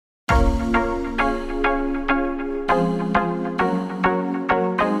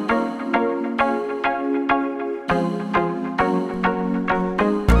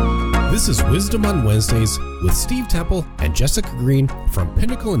is Wisdom on Wednesdays with Steve Temple and Jessica Green from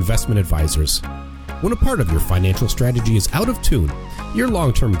Pinnacle Investment Advisors. When a part of your financial strategy is out of tune, your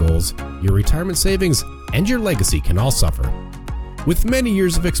long-term goals, your retirement savings, and your legacy can all suffer. With many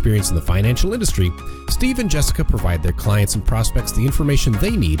years of experience in the financial industry, Steve and Jessica provide their clients and prospects the information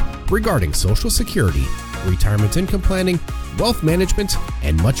they need regarding Social Security, retirement income planning, wealth management,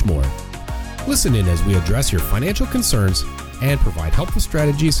 and much more. Listen in as we address your financial concerns and provide helpful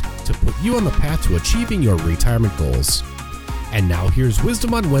strategies to put you on the path to achieving your retirement goals. And now here's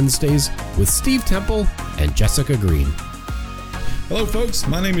Wisdom on Wednesdays with Steve Temple and Jessica Green. Hello, folks.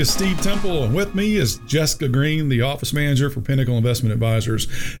 My name is Steve Temple, and with me is Jessica Green, the office manager for Pinnacle Investment Advisors.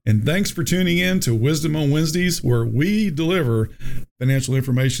 And thanks for tuning in to Wisdom on Wednesdays, where we deliver financial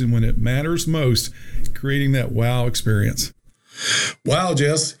information when it matters most, creating that wow experience. Wow,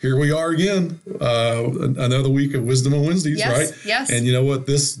 Jess, here we are again. Another week of Wisdom on Wednesdays, right? Yes. And you know what?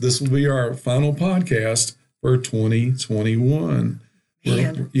 This will be our final podcast for 2021.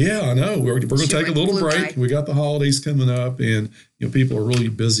 Yeah, I know. We're going to take a little break. We got the holidays coming up, and people are really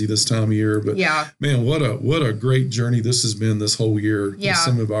busy this time of year. But man, what a great journey this has been this whole year. Yeah.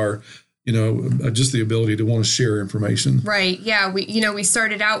 Some of our, just the ability to want to share information. Right. Yeah. We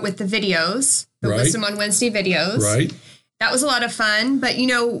started out with the videos, the right. Wisdom on Wednesday videos. Right. That was a lot of fun. But,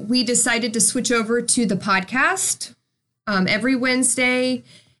 we decided to switch over to the podcast every Wednesday.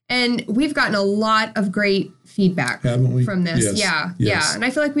 And we've gotten a lot of great feedback from this. Yes. Yeah. And I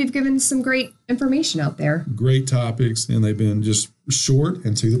feel like we've given some great information out there. Great topics. And they've been just short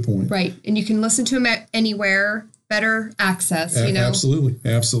and to the point. Right. And you can listen to them anywhere, better access, Absolutely.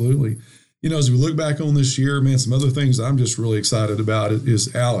 Absolutely. As we look back on this year, man, some other things I'm just really excited about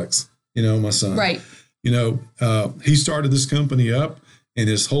is Alex, my son. Right. He started this company up, and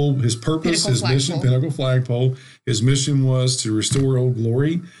his purpose, his mission, Pinnacle Flagpole, his mission was to restore Old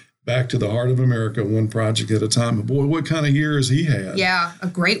Glory back to the heart of America, one project at a time. And boy, what kind of year has he had? Yeah, a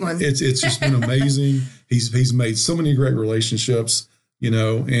great one. It's just been amazing. He's made so many great relationships, and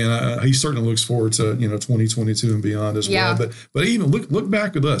he certainly looks forward to 2022 and beyond as well. But even look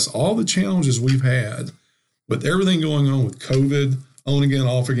back at us, all the challenges we've had with everything going on with COVID. On again,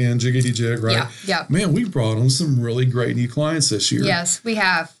 off again, jiggity jig, right? Yeah. Man, we've brought on some really great new clients this year. Yes, we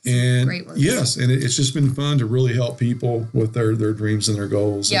have. And great ones. Yes, and it's just been fun to really help people with their dreams and their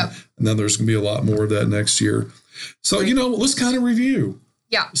goals. Yep. And then there's going to be a lot more of that next year. So, let's kind of review.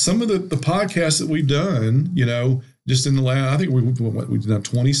 Yeah. Some of the podcasts that we've done, just in the last, I think we've done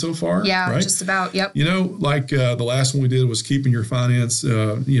 20 so far. Yeah, right? just about. Yep. The last one we did was keeping your finance,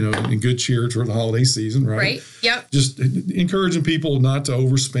 in good cheer for the holiday season, right? Right. Yep. Just encouraging people not to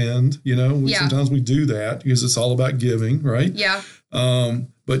overspend. Sometimes we do that because it's all about giving, right? Yeah.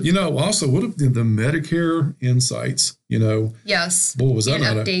 But also what have the Medicare insights? Yes. Boy, was that and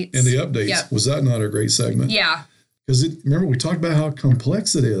not updates. And the updates. Yep. Was that not a great segment? Yeah. Because remember we talked about how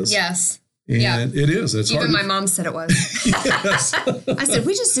complex it is. Yes. And it is. It's even hard. My mom said it was. Yes. I said,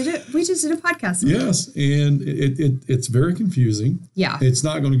 we just did it. We just did a podcast. Yes. And it's very confusing. Yeah. It's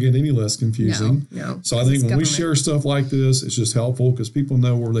not going to get any less confusing. No. So I think when we share stuff like this, it's just helpful because people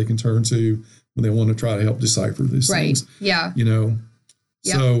know where they can turn to when they want to try to help decipher these things. Yeah.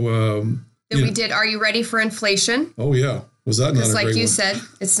 So then we did Are You Ready for Inflation? Oh yeah. Was that not a great one? Like you said,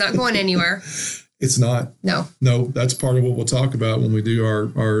 it's not going anywhere. It's not. No, that's part of what we'll talk about when we do our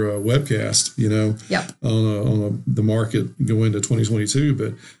webcast, on the market going into 2022.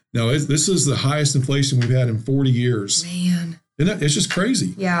 But no, this is the highest inflation we've had in 40 years. Man. Isn't it? It's just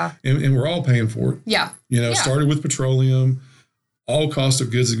crazy. Yeah. And we're all paying for it. Yeah. Started with petroleum. All cost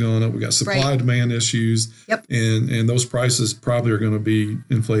of goods have gone up. We got supply demand issues. Yep. And those prices probably are going to be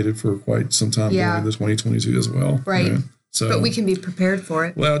inflated for quite some time going into 2022 as well. Right. So, but we can be prepared for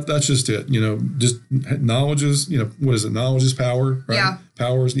it. Well, that's just it. Just knowledge is, what is it? Knowledge is power, right? Yeah.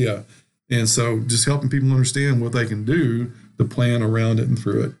 Powers, yeah. And so just helping people understand what they can do to plan around it and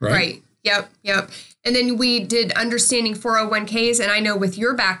through it, right? Right. Yep. And then we did understanding 401ks. And I know with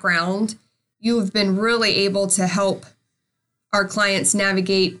your background, you've been really able to help our clients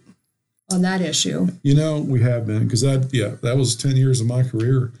navigate on that issue. We have been, because that was 10 years of my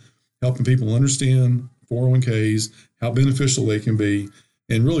career, helping people understand 401ks, how beneficial they can be,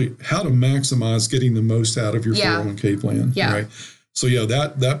 and really how to maximize getting the most out of your 401k plan. Yeah. Right. So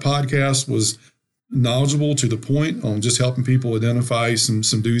that podcast was knowledgeable to the point on just helping people identify some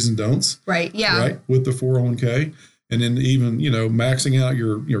do's and don'ts. Right. Yeah. Right. With the 401k. And then even, maxing out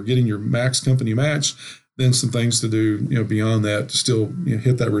your getting your max company match, then some things to do, beyond that to still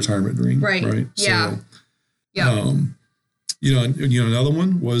hit that retirement dream. Right. Right. Yeah. So, yeah. Another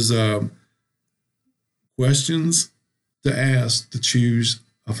one was questions to ask to choose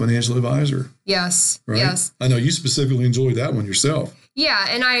a financial advisor. Yes. Right? Yes. I know you specifically enjoyed that one yourself. Yeah.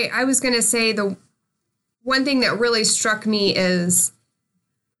 And I was going to say the one thing that really struck me is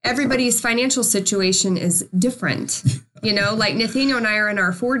everybody's financial situation is different. Like Nathaniel and I are in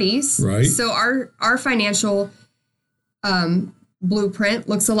our 40s. Right. So our financial blueprint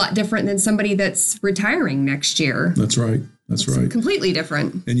looks a lot different than somebody that's retiring next year. That's right. That's right. Completely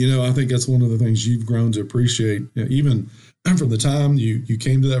different. And, I think that's one of the things you've grown to appreciate, even from the time you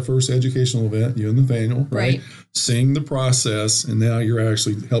came to that first educational event, you and Nathaniel, right? Seeing the process, and now you're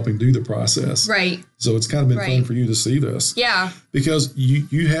actually helping do the process. Right. So it's kind of been fun for you to see this. Yeah. Because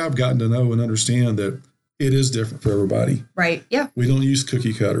you have gotten to know and understand that it is different for everybody. Right. Yeah. We don't use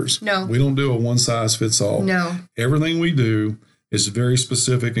cookie cutters. No. We don't do a one size fits all. No. Everything we do is very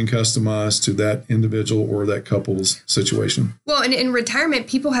specific and customized to that individual or that couple's situation. Well, and in retirement,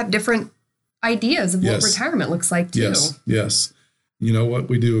 people have different ideas of what retirement looks like, too. Yes. You know what?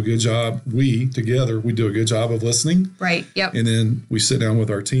 We do a good job. We do a good job of listening. Right. Yep. And then we sit down with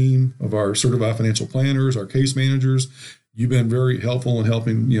our team of our certified financial planners, our case managers. You've been very helpful in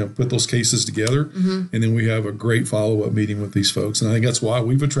helping, put those cases together. Mm-hmm. And then we have a great follow-up meeting with these folks. And I think that's why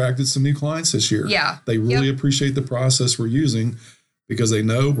we've attracted some new clients this year. Yeah. They really appreciate the process we're using because they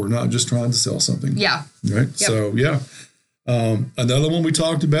know we're not just trying to sell something. Yeah. Right. Yep. So, another one we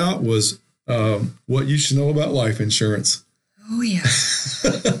talked about was what you should know about life insurance. Oh, yeah.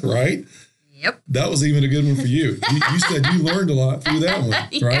 Right? Yep. That was even a good one for you. You said you learned a lot through that one,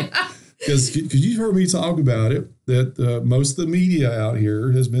 right? Yeah. Because you've heard me talk about it, that most of the media out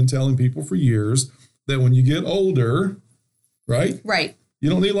here has been telling people for years that when you get older, right? Right.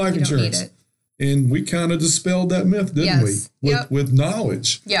 You don't need life insurance. Don't need it. And we kind of dispelled that myth, didn't we? With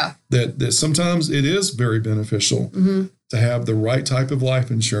knowledge. Yeah. That sometimes it is very beneficial to have the right type of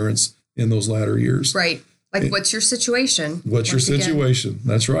life insurance in those latter years. Right. Like, what's your situation? What's your situation?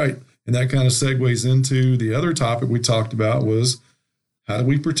 That's right. And that kind of segues into the other topic we talked about was, how do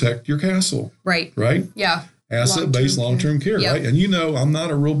we protect your castle? Right. Right? Yeah. Asset-based long-term care, right? And I'm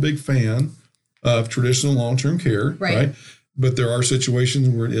not a real big fan of traditional long-term care, right? But there are situations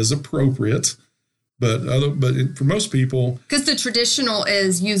where it is appropriate. But for most people, because the traditional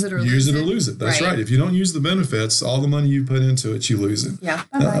is use it or lose it. That's right. If you don't use the benefits, all the money you put into it, you lose it. Yeah.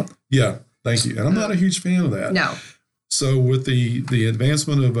 Yeah. Thank you. And I'm not a huge fan of that. No. So with the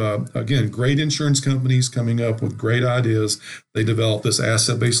advancement of, again, great insurance companies coming up with great ideas, they develop this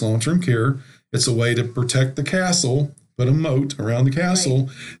asset-based long-term care. It's a way to protect the castle, put a moat around the castle,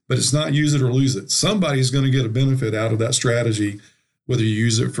 but it's not use it or lose it. Somebody's going to get a benefit out of that strategy, whether you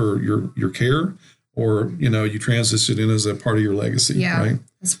use it for your care or, you transition it in as a part of your legacy. Yeah, right?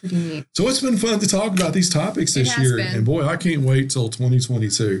 That's pretty neat. So it's been fun to talk about these topics this year. And boy, I can't wait till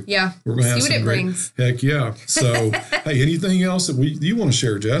 2022. Yeah. We're going to have see what it brings. Heck yeah. So, hey, anything else that you want to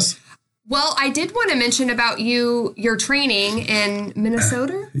share, Jess? Well, I did want to mention about your training in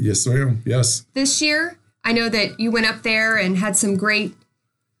Minnesota. Yes, ma'am. Yes. This year. I know that you went up there and had some great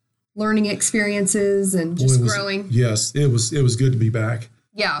learning experiences and growing. Yes, it was good to be back.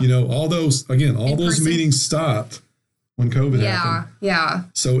 Yeah. All those meetings stopped when COVID happened. Yeah.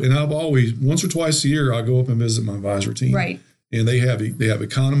 So, and I've always, once or twice a year, I'll go up and visit my advisor team. Right. And they have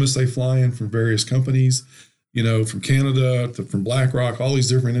economists they fly in from various companies, from Canada from BlackRock, all these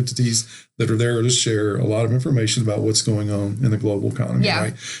different entities that are there to share a lot of information about what's going on in the global economy. Yeah.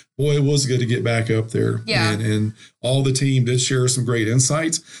 Right? Boy, it was good to get back up there. Yeah. And all the team did share some great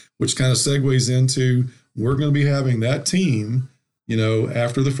insights, which kind of segues into, we're going to be having that team,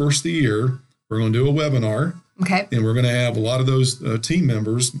 after the first of the year, we're going to do a webinar. Okay. And we're going to have a lot of those team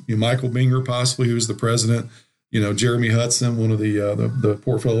members, Michael Binger, possibly, who's the president, Jeremy Hudson, one of the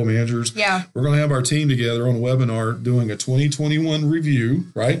portfolio managers. Yeah. We're going to have our team together on a webinar doing a 2021 review,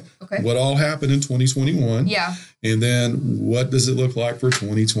 right? Okay. What all happened in 2021. Yeah. And then what does it look like for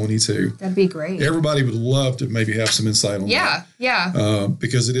 2022? That'd be great. Everybody would love to maybe have some insight on that. Yeah.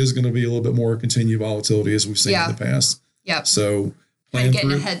 Because it is going to be a little bit more continued volatility as we've seen in the past. Yep. So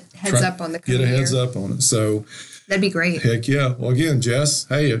getting a heads up on the get a heads up on it. So that'd be great. Heck yeah. Well, again, Jess,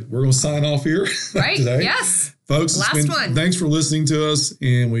 hey, we're going to sign off here today. Yes. Folks, thanks for listening to us.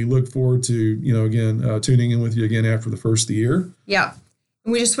 And we look forward to, tuning in with you again after the first of the year. Yeah.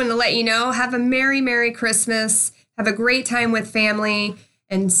 And we just want to let you know, have a Merry, Merry Christmas. Have a great time with family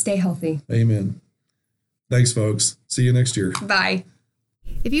and stay healthy. Amen. Thanks, folks. See you next year. Bye.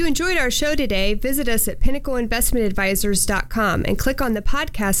 If you enjoyed our show today, visit us at pinnacleinvestmentadvisors.com and click on the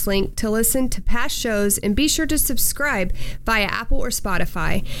podcast link to listen to past shows, and be sure to subscribe via Apple or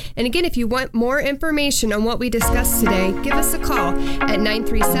Spotify. And again, if you want more information on what we discussed today, give us a call at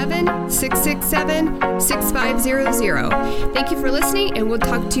 937-667-6500. Thank you for listening, and we'll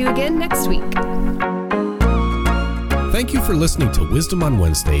talk to you again next week. Thank you for listening to Wisdom on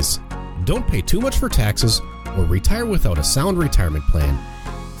Wednesdays. Don't pay too much for taxes or retire without a sound retirement plan.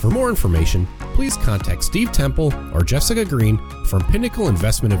 For more information, please contact Steve Temple or Jessica Green from Pinnacle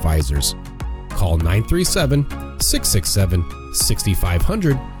Investment Advisors. Call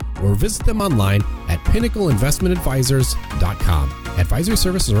 937-667-6500 or visit them online at pinnacleinvestmentadvisors.com. Advisory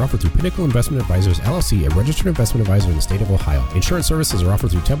services are offered through Pinnacle Investment Advisors, LLC, a registered investment advisor in the state of Ohio. Insurance services are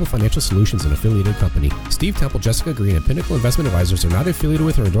offered through Temple Financial Solutions, an affiliated company. Steve Temple, Jessica Green, and Pinnacle Investment Advisors are not affiliated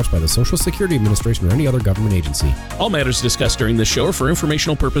with or endorsed by the Social Security Administration or any other government agency. All matters discussed during this show are for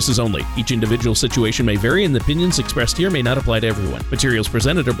informational purposes only. Each individual situation may vary, and the opinions expressed here may not apply to everyone. Materials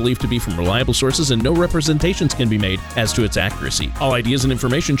presented are believed to be from reliable sources, and no representations can be made as to its accuracy. All ideas and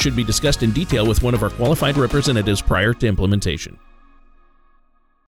information should be discussed in detail with one of our qualified representatives prior to implementation.